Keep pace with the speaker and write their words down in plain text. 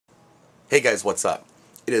Hey guys, what's up?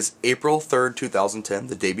 It is April 3rd, 2010,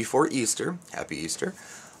 the day before Easter. Happy Easter.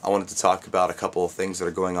 I wanted to talk about a couple of things that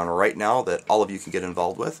are going on right now that all of you can get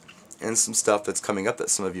involved with, and some stuff that's coming up that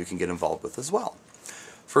some of you can get involved with as well.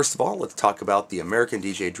 First of all, let's talk about the American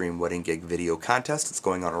DJ Dream Wedding Gig video contest. It's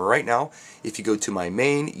going on right now. If you go to my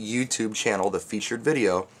main YouTube channel, the featured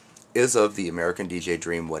video is of the American DJ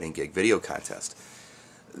Dream Wedding Gig video contest.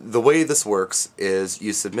 The way this works is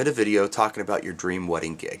you submit a video talking about your dream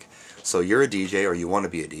wedding gig. So you're a DJ or you want to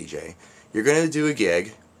be a DJ. You're going to do a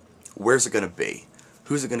gig. Where's it going to be?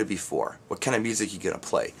 Who's it going to be for? What kind of music are you going to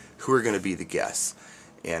play? Who are going to be the guests?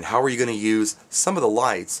 And how are you going to use some of the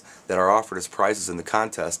lights that are offered as prizes in the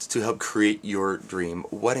contest to help create your dream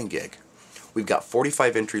wedding gig? We've got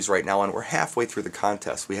 45 entries right now and we're halfway through the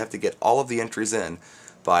contest. We have to get all of the entries in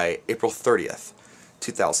by April 30th,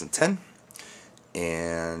 2010.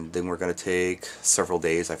 And then we're going to take several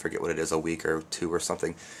days, I forget what it is, a week or two or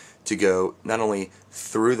something, to go not only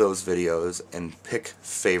through those videos and pick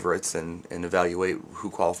favorites and evaluate who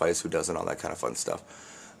qualifies, who doesn't, all that kind of fun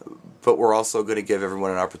stuff, but we're also going to give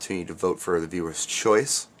everyone an opportunity to vote for the viewer's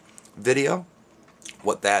choice video.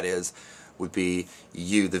 What that is would be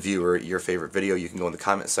you, the viewer, your favorite video. You can go in the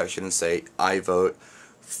comment section and say, I vote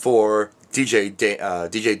for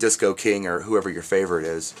DJ Disco King or whoever your favorite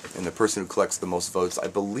is, and the person who collects the most votes, I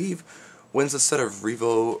believe, wins a set of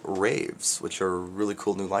Revo Raves, which are really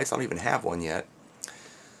cool new lights. I don't even have one yet.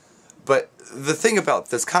 But the thing about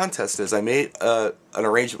this contest is I made an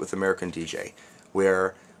arrangement with American DJ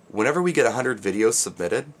where whenever we get 100 videos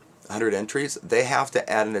submitted, 100 entries, they have to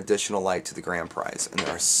add an additional light to the grand prize. And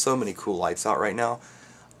there are so many cool lights out right now.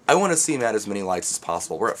 I want to see them add as many lights as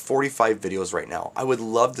possible. We're at 45 videos right now. I would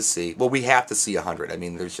love to see, well, we have to see 100. I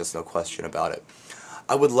mean, there's just no question about it.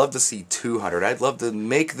 I would love to see 200. I'd love to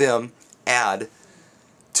make them add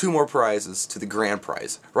 2 more prizes to the grand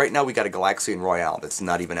prize. Right now we got a Galaxian Royale that's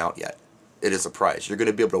not even out yet. It is a prize. You're going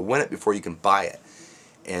to be able to win it before you can buy it.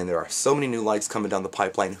 And there are so many new lights coming down the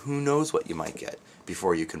pipeline. Who knows what you might get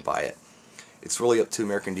before you can buy it. It's really up to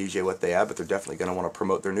American DJ what they add, but they're definitely going to want to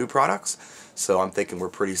promote their new products. So I'm thinking we're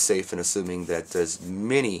pretty safe in assuming that as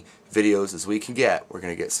many videos as we can get, we're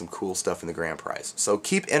going to get some cool stuff in the grand prize. So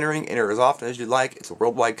keep entering, enter as often as you'd like. It's a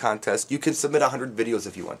worldwide contest. You can submit 100 videos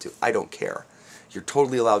if you want to. I don't care. You're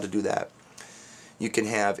totally allowed to do that. You can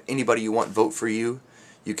have anybody you want vote for you.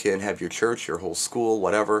 You can have your church, your whole school,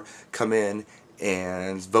 whatever, come in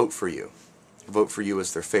and vote for you. Vote for you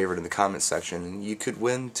as their favorite in the comment section, and you could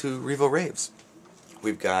win 2 Revo Raves.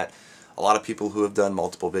 We've got a lot of people who have done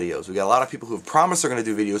multiple videos. We've got a lot of people who have promised they're going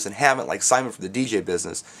to do videos and haven't, like Simon from the DJ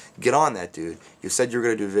business. Get on that, dude. You said you were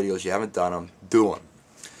going to do videos, you haven't done them. Do them.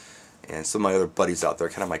 And some of my other buddies out there,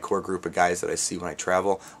 kind of my core group of guys that I see when I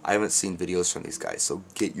travel, I haven't seen videos from these guys, so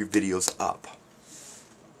get your videos up.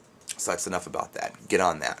 So that's enough about that. Get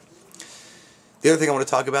on that. The other thing I want to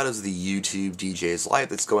talk about is the YouTube DJs Live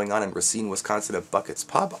that's going on in Racine, Wisconsin at Buckets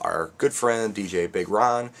Pub. Our good friend DJ Big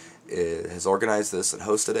Ron has organized this and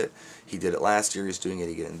hosted it. He did it last year. He's doing it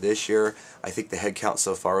again this year. I think the head count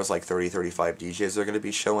so far is like 30-35 DJs that are going to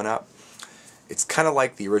be showing up. It's kind of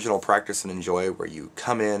like the original Practice and Enjoy, where you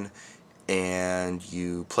come in and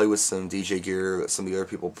you play with some DJ gear that some of the other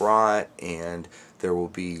people brought, and there will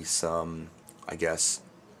be some, I guess,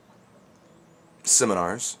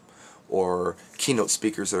 seminars or keynote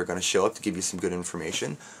speakers that are going to show up to give you some good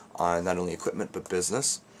information on not only equipment but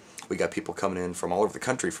business. We got people coming in from all over the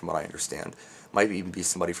country from what I understand. Might even be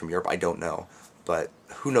somebody from Europe, I don't know. But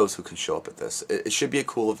who knows who can show up at this. It should be a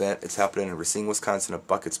cool event. It's happening in Racine, Wisconsin at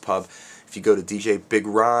Buckets Pub. If you go to DJ Big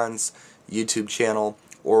Ron's YouTube channel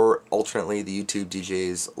or alternately the YouTube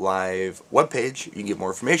DJs Live webpage, you can get more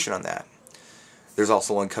information on that. There's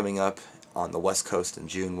also one coming up on the West Coast in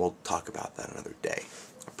June. We'll talk about that another day.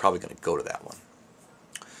 I'm probably going to go to that one.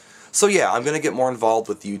 So yeah, I'm going to get more involved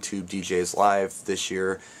with YouTube DJs Live this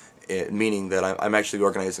year, meaning that I'm actually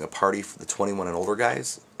organizing a party for the 21 and older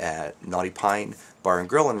guys at Naughty Pine Bar and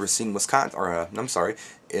Grill in Racine, Wisconsin, or I'm sorry,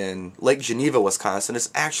 in Lake Geneva, Wisconsin.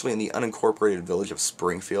 It's actually in the unincorporated village of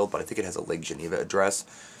Springfield, but I think it has a Lake Geneva address.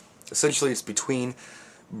 Essentially, it's between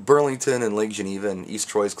Burlington and Lake Geneva, and East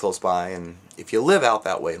Troy's close by, and if you live out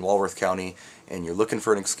that way in Walworth County and you're looking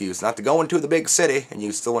for an excuse not to go into the big city and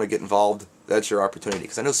you still want to get involved, that's your opportunity,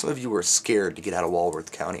 because I know some of you are scared to get out of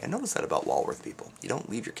Walworth County. I notice that about Walworth people. You don't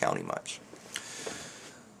leave your county much.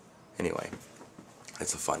 Anyway,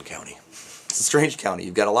 it's a fun county. It's a strange county.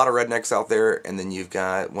 You've got a lot of rednecks out there, and then you've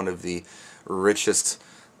got one of the richest,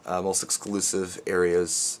 most exclusive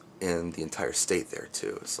areas in the entire state there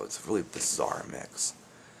too, so it's a really bizarre mix.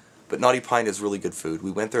 But Naughty Pine is really good food.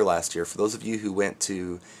 We went there last year. For those of you who went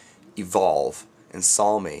to Evolve and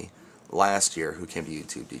saw me last year who came to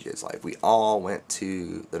YouTube DJs Live. We all went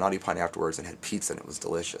to the Naughty Pine afterwards and had pizza, and it was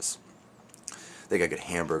delicious. They got good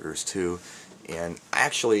hamburgers too. And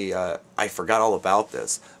actually, I forgot all about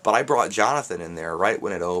this, but I brought Jonathan in there right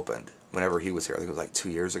when it opened, whenever he was here. I think it was like 2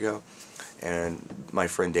 years ago. And my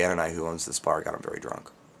friend Dan and I, who owns this bar, got him very drunk.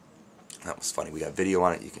 That was funny. We got video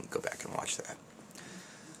on it. You can go back and watch that.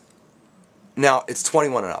 Now, it's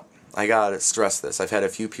 21 and up. I gotta stress this. I've had a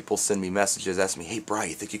few people send me messages asking me, hey, Bri,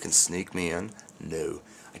 you think you can sneak me in? No,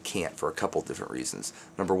 I can't, for a couple different reasons.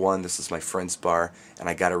 Number one, this is my friend's bar, and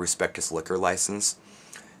I gotta respect his liquor license.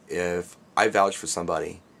 If I vouch for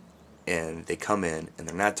somebody, and they come in, and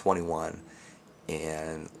they're not 21,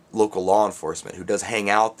 and local law enforcement, who does hang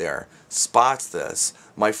out there, spots this,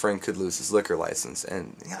 my friend could lose his liquor license,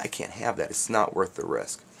 and yeah, I can't have that. It's not worth the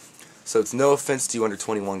risk. So it's no offense to you under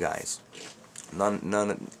 21 guys.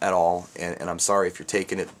 None at all, and I'm sorry if you're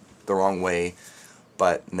taking it the wrong way,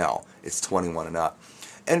 but no, it's 21 and up.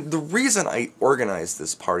 And the reason I organized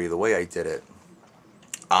this party the way I did it,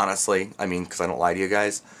 honestly, I mean, because I don't lie to you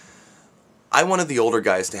guys, I wanted the older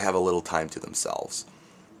guys to have a little time to themselves.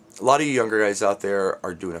 A lot of you younger guys out there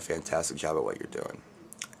are doing a fantastic job at what you're doing.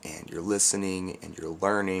 And you're listening and you're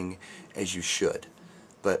learning as you should.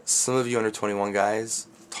 But some of you under 21 guys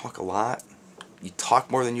talk a lot. You talk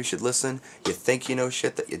more than you should listen. You think you know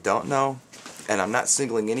shit that you don't know. And I'm not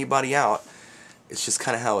singling anybody out. It's just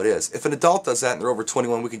kind of how it is. If an adult does that and they're over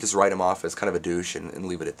 21, we can just write them off as kind of a douche and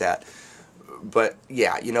leave it at that. But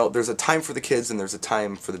yeah, you know, there's a time for the kids and there's a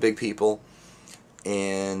time for the big people.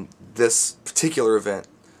 And this particular event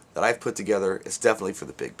that I've put together is definitely for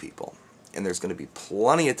the big people. And there's going to be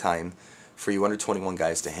plenty of time for you under 21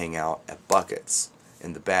 guys to hang out at Buckets,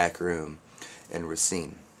 in the back room, in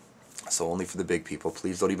Racine. So only for the big people.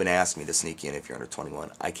 Please don't even ask me to sneak in if you're under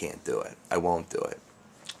 21. I can't do it. I won't do it.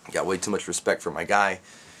 I got way too much respect for my guy.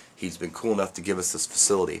 He's been cool enough to give us this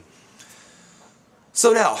facility.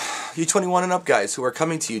 So now, you 21 and up guys who are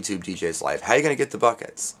coming to YouTube DJs Live, how are you going to get to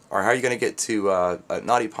Buckets? Or how are you going to get to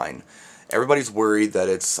Naughty Pine? Everybody's worried that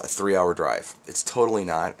it's a 3-hour drive. It's totally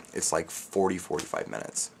not. It's like 40-45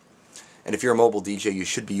 minutes. And if you're a mobile DJ, you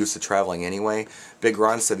should be used to traveling anyway. Big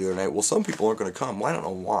Ron said the other night, well, some people aren't going to come. Well, I don't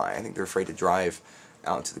know why. I think they're afraid to drive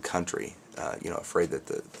out into the country. You know, afraid that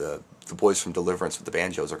the boys from Deliverance with the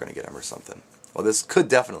banjos are going to get them or something. Well, this could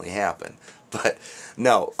definitely happen. But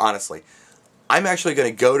no, honestly, I'm actually going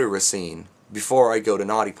to go to Racine before I go to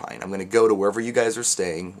Naughty Pine. I'm going to go to wherever you guys are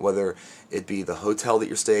staying, whether it be the hotel that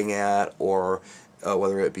you're staying at or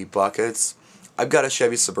whether it be Buckets. I've got a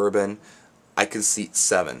Chevy Suburban. I can seat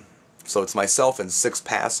 7. So it's myself and 6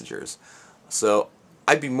 passengers. So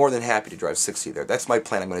I'd be more than happy to drive 60 there. That's my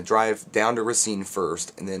plan. I'm going to drive down to Racine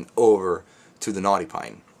first and then over to the Naughty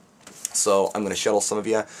Pine. So I'm going to shuttle some of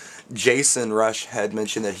you. Jason Rush had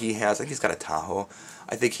mentioned that I think he's got a Tahoe.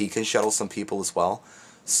 I think he can shuttle some people as well.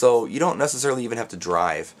 So you don't necessarily even have to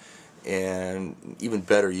drive. And even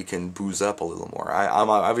better, you can booze up a little more. I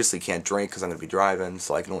obviously can't drink because I'm going to be driving,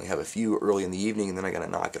 so I can only have a few early in the evening and then I got to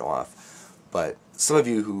knock it off. But some of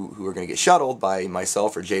you who are going to get shuttled by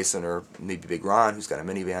myself or Jason or maybe Big Ron, who's got a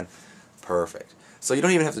minivan, perfect. So you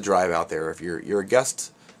don't even have to drive out there. If you're a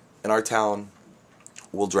guest in our town,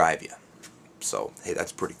 we'll drive you. So, hey,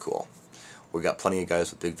 that's pretty cool. We've got plenty of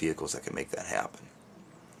guys with big vehicles that can make that happen.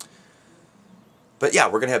 But yeah,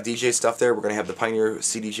 we're going to have DJ stuff there. We're going to have the Pioneer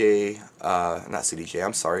CDJ, not CDJ,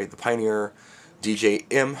 I'm sorry, the Pioneer DJ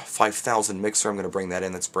M5000 mixer. I'm going to bring that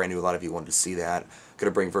in. That's brand new. A lot of you wanted to see that.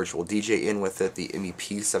 Going to bring Virtual DJ in with it, the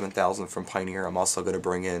MEP 7000 from Pioneer. I'm also going to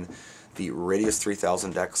bring in the Radius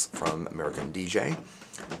 3000 decks from American DJ.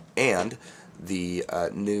 And the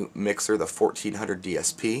new mixer, the 1400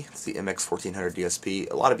 DSP. It's the MX 1400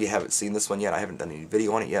 DSP. A lot of you haven't seen this one yet. I haven't done any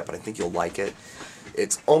video on it yet, but I think you'll like it.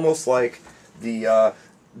 It's almost like the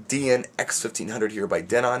DN X1500 here by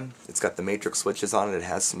Denon. It's got the matrix switches on it. It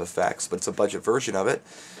has some effects, but it's a budget version of it.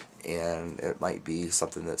 And it might be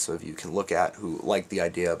something that some of you can look at who like the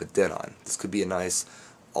idea of a Denon. This could be a nice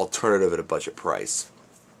alternative at a budget price.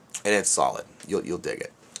 And it's solid. You'll dig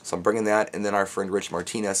it. So I'm bringing that, and then our friend Rich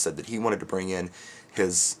Martinez said that he wanted to bring in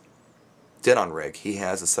his Denon rig. He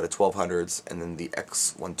has a set of 1200s and then the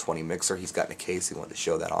X120 mixer he's got in a case. He wanted to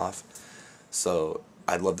show that off. So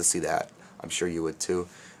I'd love to see that. I'm sure you would too.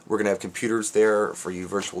 We're going to have computers there for you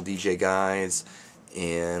virtual DJ guys,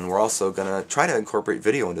 and we're also going to try to incorporate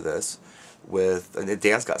video into this. And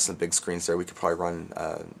Dan's got some big screens there. We could probably run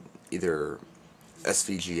either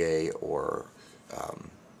SVGA or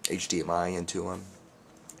HDMI into them.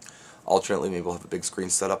 Alternately, maybe we'll have a big screen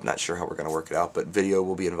set up. Not sure how we're going to work it out, but video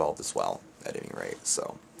will be involved as well, at any rate.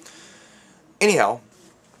 So, anyhow,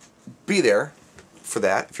 be there for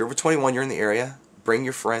that. If you're over 21, you're in the area, bring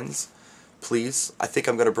your friends, please. I think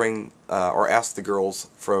I'm going to bring, or ask the girls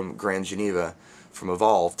from Grand Geneva, from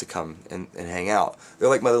Evolve, to come and hang out. They're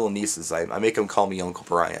like my little nieces. I make them call me Uncle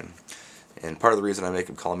Brian. And part of the reason I make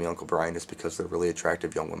them call me Uncle Brian is because they're really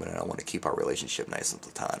attractive young women, and I want to keep our relationship nice and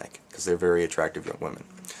platonic, because they're very attractive young women.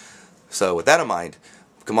 So with that in mind,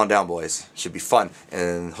 come on down, boys. Should be fun.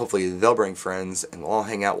 And hopefully they'll bring friends, and we'll all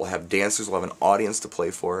hang out. We'll have dancers. We'll have an audience to play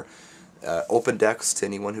for. Open decks to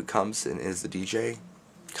anyone who comes and is the DJ.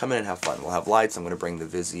 Come in and have fun. We'll have lights. I'm going to bring the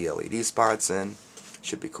Vizzy LED spots in.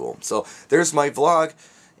 Should be cool. So there's my vlog,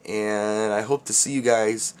 and I hope to see you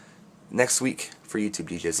guys next week for YouTube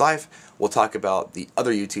DJs Live. We'll talk about the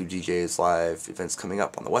other YouTube DJs Live events coming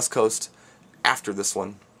up on the West Coast after this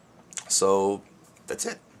one. So that's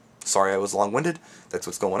it. Sorry I was long-winded. That's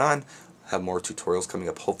what's going on. Have more tutorials coming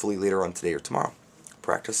up hopefully later on today or tomorrow.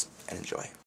 Practice and enjoy.